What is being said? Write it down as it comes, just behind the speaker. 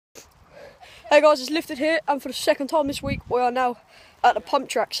Hey guys, it's Lifted here, and for the second time this week we are now at the pump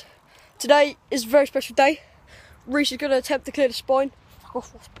tracks. Today is a very special day. Reese is going to attempt to clear the spine.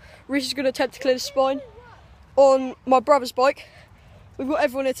 On my brother's bike. We've got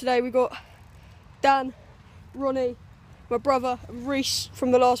everyone here today. We've got Dan, Ronnie, my brother, and Reese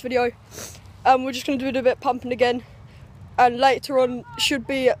from the last video. And we're just going to do a bit of pumping again. And later on should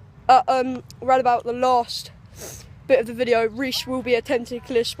be around about the last bit of the video, Reese will be attempting to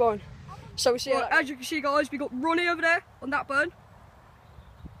clear spine. So we see. Right, as you can see, guys, we've got Ronnie over there on that burn.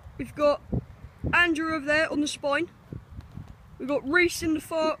 We've got Andrew over there on the spine. We've got Reese in the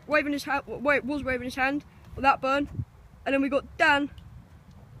far waving his hand. Was waving his hand on that burn, and then we've got Dan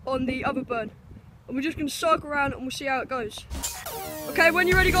on the other burn. And we're just going to cycle around and we'll see how it goes. Okay, when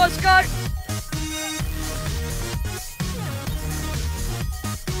you're ready, guys, go.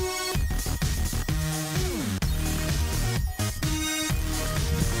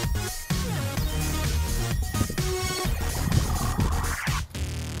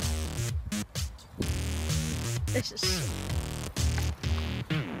 This is...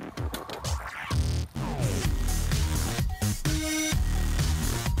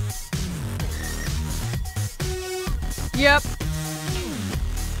 Yep.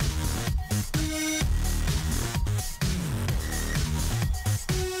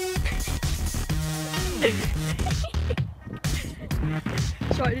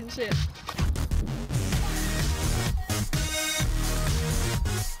 Sorry, I didn't see it.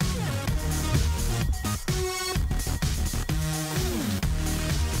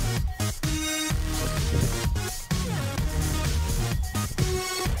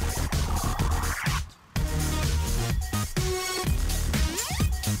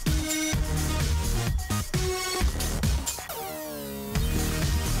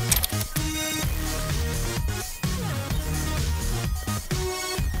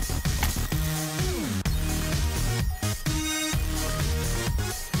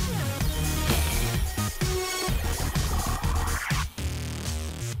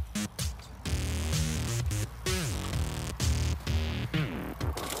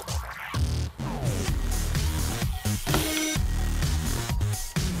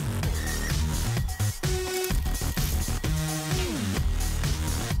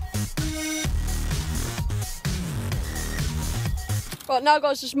 Right, now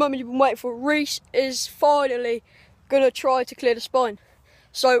guys, this moment you've been waiting for. Reese is finally going to try to clear the spine.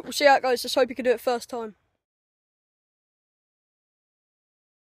 So we'll see how it goes. Let's hope he can do it first time.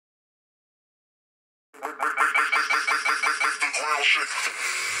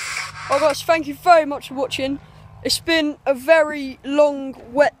 Well guys, thank you very much for watching. It's been a very long,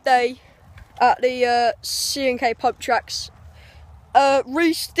 wet day at the C&K pump tracks.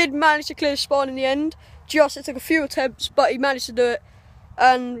 Reese did manage to clear the spine in the end. It took a few attempts, but he managed to do it.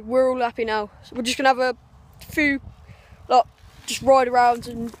 And we're all happy now. So we're just gonna have a few, like, just ride around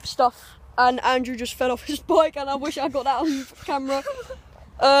and stuff. And Andrew just fell off his bike, and I wish I got that on camera.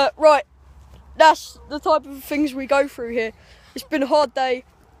 Right, that's the type of things we go through here. It's been a hard day.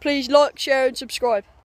 Please like, share, and subscribe.